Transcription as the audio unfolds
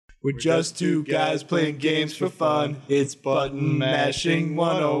We're just two guys playing games for fun. It's Button Mashing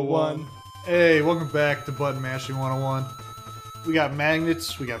 101. Hey, welcome back to Button Mashing 101. We got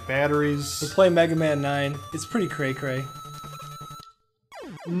magnets, we got batteries. We're playing MegaMan 9. It's pretty cray-cray.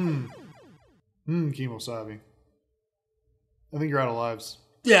 Kimosabi. I think you're out of lives.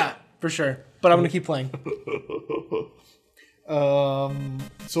 Yeah, for sure. But I'm gonna keep playing.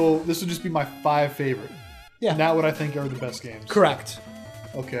 So this would just be my 5 favorite. Yeah. Not what I think are the best games. Correct.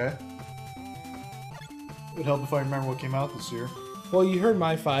 Okay. It'd help if I remember what came out this year. Well, you heard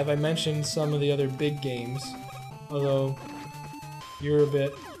my 5. I mentioned some of the other big games. Although, you're a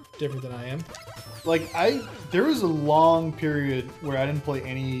bit different than I am. Like, there was a long period where I didn't play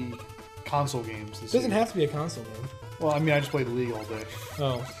any console games this year. It doesn't have to be a console game. Well, I mean, I just played League all day.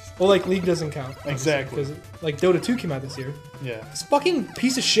 Oh. Well, like, League doesn't count. Exactly. Because, like, Dota 2 came out this year. Yeah. It's fucking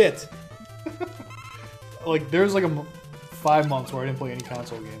piece of shit. Like, there's like 5 months where I didn't play any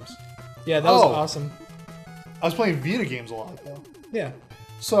console games. Yeah, that was awesome. I was playing Vita games a lot, though. Yeah.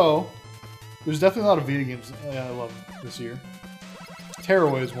 So, there's definitely a lot of Vita games I love this year.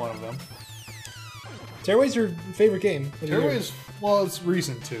 Tearaway is one of them. Tearaway's your favorite game. Tearaway is, well, it's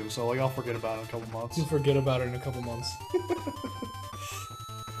recent too, so like I'll forget about it in a couple months. You'll forget about it in a couple months.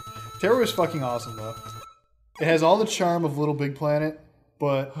 Tearaway is fucking awesome, though. It has all the charm of Little Big Planet,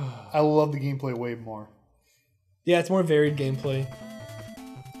 but I love the gameplay way more. Yeah, it's more varied gameplay.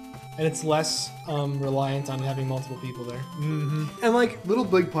 And it's less reliant on having multiple people there. Mm-hmm. And like Little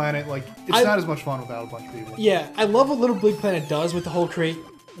Big Planet, like it's not as much fun without a bunch of people. Yeah, I love what Little Big Planet does with the whole create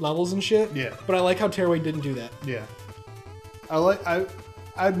levels and shit. Yeah. But I like how Tearaway didn't do that. Yeah.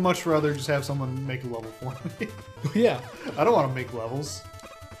 I'd much rather just have someone make a level for me. Yeah. I don't want to make levels.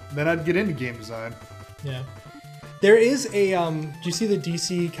 Then I'd get into game design. Yeah. There is a do you see the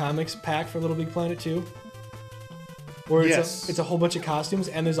DC Comics pack for Little Big Planet 2? Where it's a whole bunch of costumes,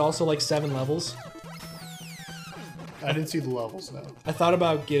 and there's also like 7 levels. I didn't see the levels, no. I thought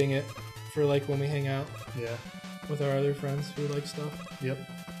about getting it for like when we hang out. Yeah. With our other friends who like stuff. Yep.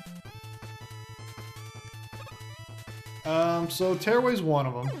 So Tearaway's one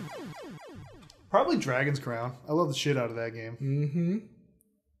of them. Probably Dragon's Crown. I love the shit out of that game. Mm-hmm.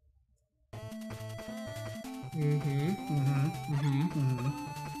 Mm-hmm. Mm-hmm. Mm-hmm. Mm-hmm.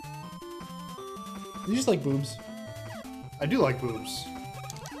 You just like boobs. I do like boobs.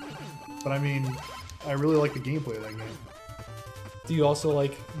 But I mean, I really like the gameplay of that game. Do you also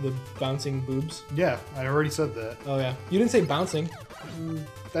like the bouncing boobs? Yeah, I already said that. Oh yeah. You didn't say bouncing.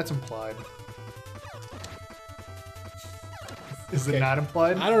 That's implied. Is it not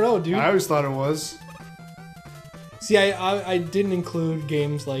implied? I don't know, dude. I always thought it was. See, I didn't include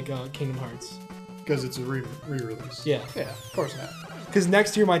games like Kingdom Hearts. Because it's a re-release. Yeah. Yeah, of course not. Because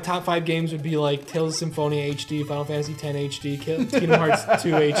next year my top 5 games would be like Tales of Symphonia HD, Final Fantasy X HD, Kingdom Hearts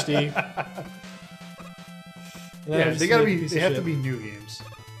 2 HD. Yeah, they have to be new games.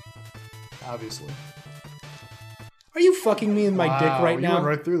 Obviously. Are you fucking me in my dick right now? You went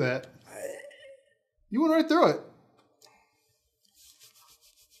right through that. You went right through it.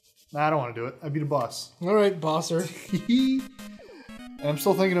 Nah, I don't want to do it. I beat a boss. Alright, bosser. And I'm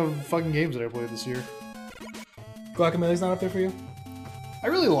still thinking of fucking games that I played this year. Guacameele's not up there for you? I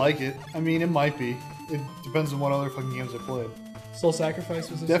really like it. I mean, it might be. It depends on what other fucking games I played. Soul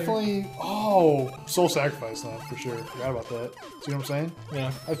Sacrifice was this Definitely. year? Oh, Soul Sacrifice, then, for sure. Forgot about that. See what I'm saying?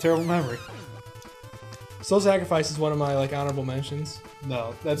 Yeah. I have terrible memory. Soul Sacrifice is one of my like honorable mentions.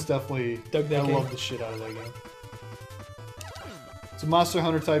 No, that's definitely... Dug that game. I love the shit out of that game. It's a Monster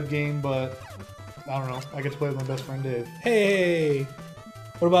Hunter type game, but I don't know. I get to play with my best friend Dave. Hey!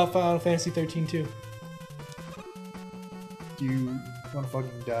 What about Final Fantasy 13 too? Do you want to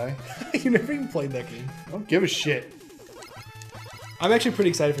fucking die? You never even played that game. I don't give a shit. I'm actually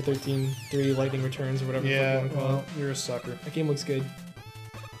pretty excited for 13.3 Lightning Returns or whatever you want to call it. You're a sucker. That game looks good.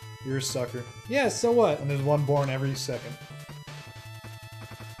 You're a sucker. Yeah, so what? And there's one born every second.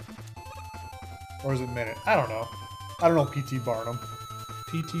 Or is it minute? I don't know. I don't know P.T. Barnum.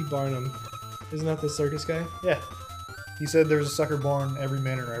 P.T. Barnum. Isn't that the circus guy? Yeah. He said there's a sucker born every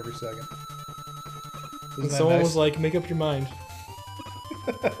minute or every second. And someone was like, make up your mind.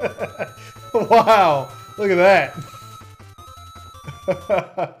 Wow. Look at that.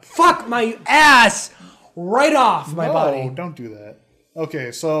 Fuck my ass! Right off my body. No, don't do that.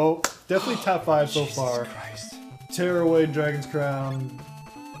 Okay, so definitely top 5 so far. Christ. Tearaway, Dragon's Crown,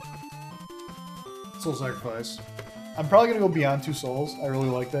 Soul Sacrifice. I'm probably gonna go Beyond Two Souls. I really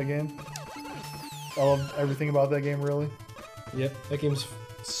like that game. I love everything about that game, really. Yep, that game's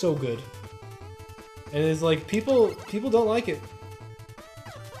so good. And it's like people don't like it.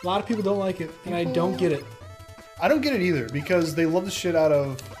 A lot of people don't like it, and I don't get it. I don't get it either because they love the shit out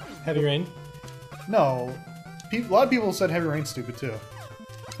of Heavy Rain? No. A lot of people said Heavy Rain's stupid too.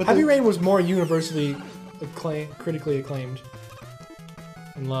 But Heavy Rain was more universally critically acclaimed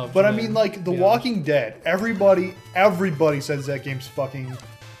and loved. But I mean, like, The Walking Dead, everybody says that game's fucking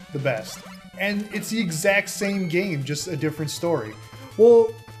the best. And it's the exact same game, just a different story. Well,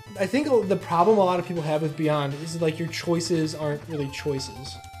 I think the problem a lot of people have with Beyond is like your choices aren't really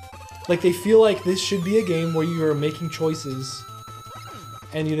choices. Like they feel like this should be a game where you are making choices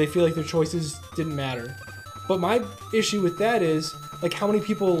and they feel like their choices didn't matter. But my issue with that is like how many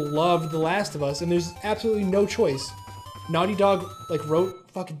people loved The Last of Us and there's absolutely no choice. Naughty Dog like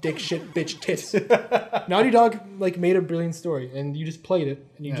wrote fucking dick shit bitch tits. Naughty Dog like made a brilliant story and you just played it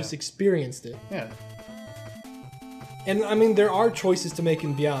and you just experienced it. Yeah. And I mean there are choices to make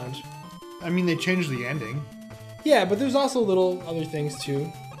in Beyond. I mean they changed the ending. Yeah, but there's also little other things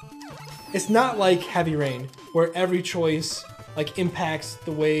too. It's not like Heavy Rain where every choice like impacts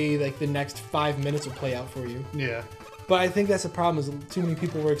the way like the next 5 minutes will play out for you. Yeah. But I think that's the problem is too many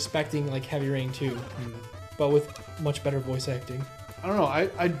people were expecting like Heavy Rain 2. But with much better voice acting. I don't know.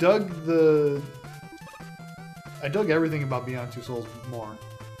 I dug everything about Beyond Two Souls more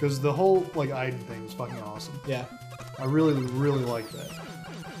because the whole like Aiden thing was fucking awesome. Yeah. I really like that.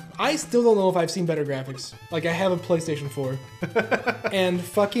 I still don't know if I've seen better graphics. Like I have a PlayStation 4. And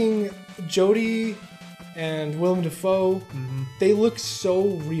fucking Jodie and Willem Dafoe, they look so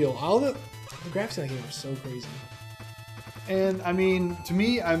real. All the graphics in that game are so crazy. And I mean, to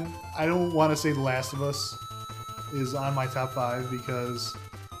me, I don't want to say The Last of Us is on my top 5 because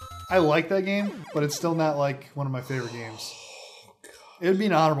I like that game, but it's still not like one of my favorite games. It would be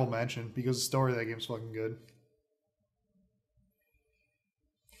an honorable mention because the story of that game is fucking good.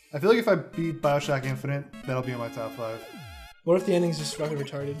 I feel like if I beat Bioshock Infinite, that'll be in my top 5. What if the ending's just fucking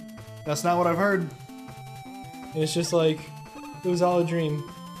retarded? That's not what I've heard. And it's just like, it was all a dream.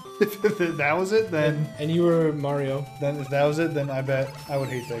 If that was it, then... And you were Mario. Then if that was it, then I bet I would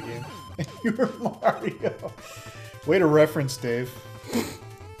hate that game. You were Mario. Way to reference, Dave.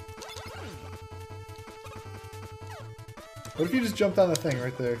 What if you just jumped on the thing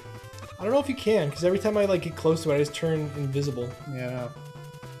right there? I don't know if you can, because every time I like get close to it, I just turn invisible. Yeah, I know.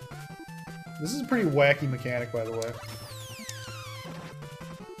 This is a pretty wacky mechanic, by the way.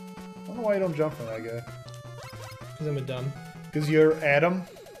 I don't know why you don't jump from that guy. Because I'm a dumb. Because you're Adam?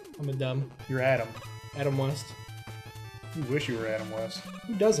 I'm a dumb. You're Adam. Adam West. You wish you were Adam West.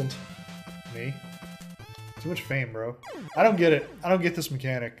 Who doesn't? Me? Too much fame, bro. I don't get it. I don't get this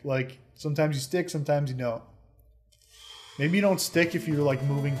mechanic. Like, sometimes you stick, sometimes you don't. Maybe you don't stick if you're, like,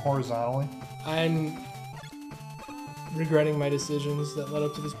 moving horizontally. I'm regretting my decisions that led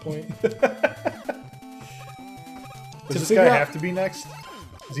up to this point. Does this guy have to be next?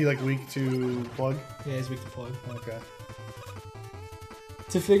 Is he, like, weak to plug? Yeah, he's weak to plug. Okay.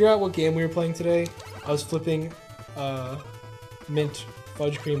 To figure out what game we were playing today, I was flipping mint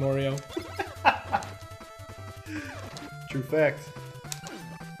fudge cream Oreo. True fact.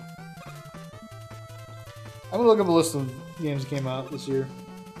 I'm gonna look up a list of games that came out this year.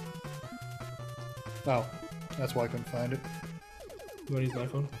 Oh, that's why I couldn't find it. You wanna use my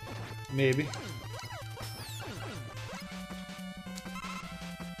phone? Maybe.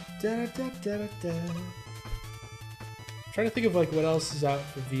 Da, da, da, da, da. Trying to think of like what else is out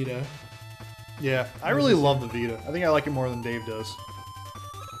for Vita. Yeah, I really love the Vita. I think I like it more than Dave does.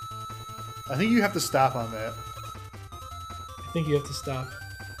 I think you have to stop on that. I think you have to stop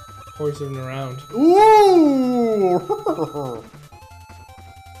horsing around. Ooh!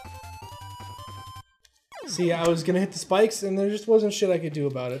 See, I was gonna hit the spikes, and there just wasn't shit I could do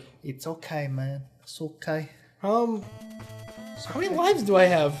about it. It's okay, man. It's okay. How many lives do I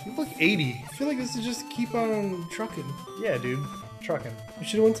have? You look 80. I feel like this is just keep on trucking. Yeah, dude. Trucking. We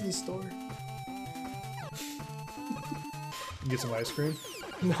should have went to the store. Get some ice cream?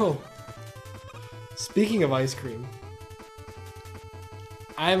 No. Speaking of ice cream,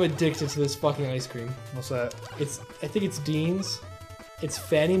 I'm addicted to this fucking ice cream. What's that? I think it's Dean's. It's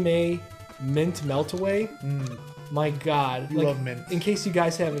Fannie Mae Mint Meltaway. My God. You love mint. In case you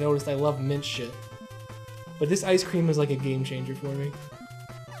guys haven't noticed, I love mint shit. But this ice cream is like a game changer for me.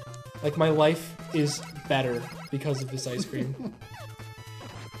 Like my life is better because of this ice cream.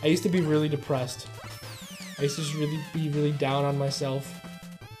 I used to be really depressed. I used to just be really down on myself,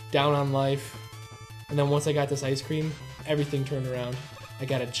 down on life. And then once I got this ice cream, everything turned around. I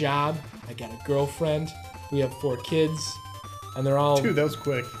got a job, I got a girlfriend, we have 4 kids, and they're all... Dude, that was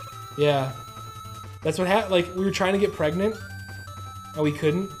quick. Yeah. That's what happened. Like, we were trying to get pregnant, and we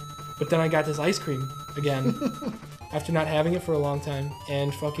couldn't. But then I got this ice cream again, after not having it for a long time,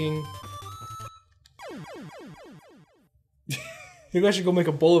 and fucking... Maybe I should go make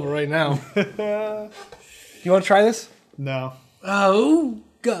a bowl of it right now. You want to try this? No. Oh,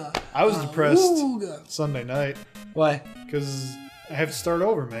 God. I was depressed God. Sunday night. Why? Because I have to start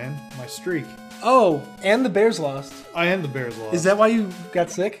over, man. My streak. Oh, and the Bears lost. I am the Bears lost. Is that why you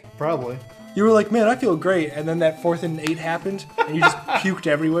got sick? Probably. You were like, man, I feel great. And then that 4th and 8 happened, and you just puked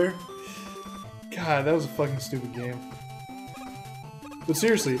everywhere. God, that was a fucking stupid game. But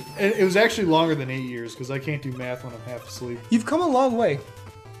seriously, it was actually longer than 8 years because I can't do math when I'm half asleep. You've come a long way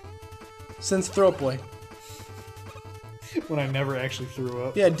since Throw Up Boy. When I never actually threw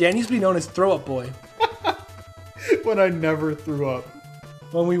up. Yeah, Dan used to be known as Throw Up Boy When I never threw up.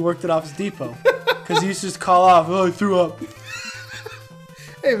 when we worked at Office Depot. Because he used to just call off, oh, I threw up.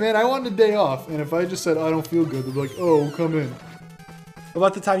 Hey man, I wanted a day off, and if I just said I don't feel good, they'd be like, oh, come in. What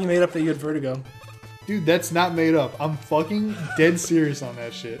about the time you made up that you had vertigo? Dude, that's not made up. I'm fucking dead serious on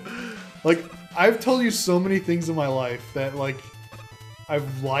that shit. Like, I've told you so many things in my life that, like,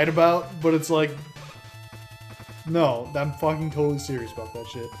 I've lied about, but it's like, no, I'm fucking totally serious about that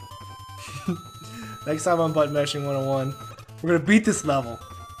shit. Next time on Button Mashing 101, we're going to beat this level.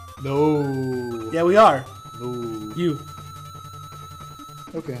 No. Yeah, we are. No. You.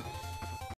 Okay.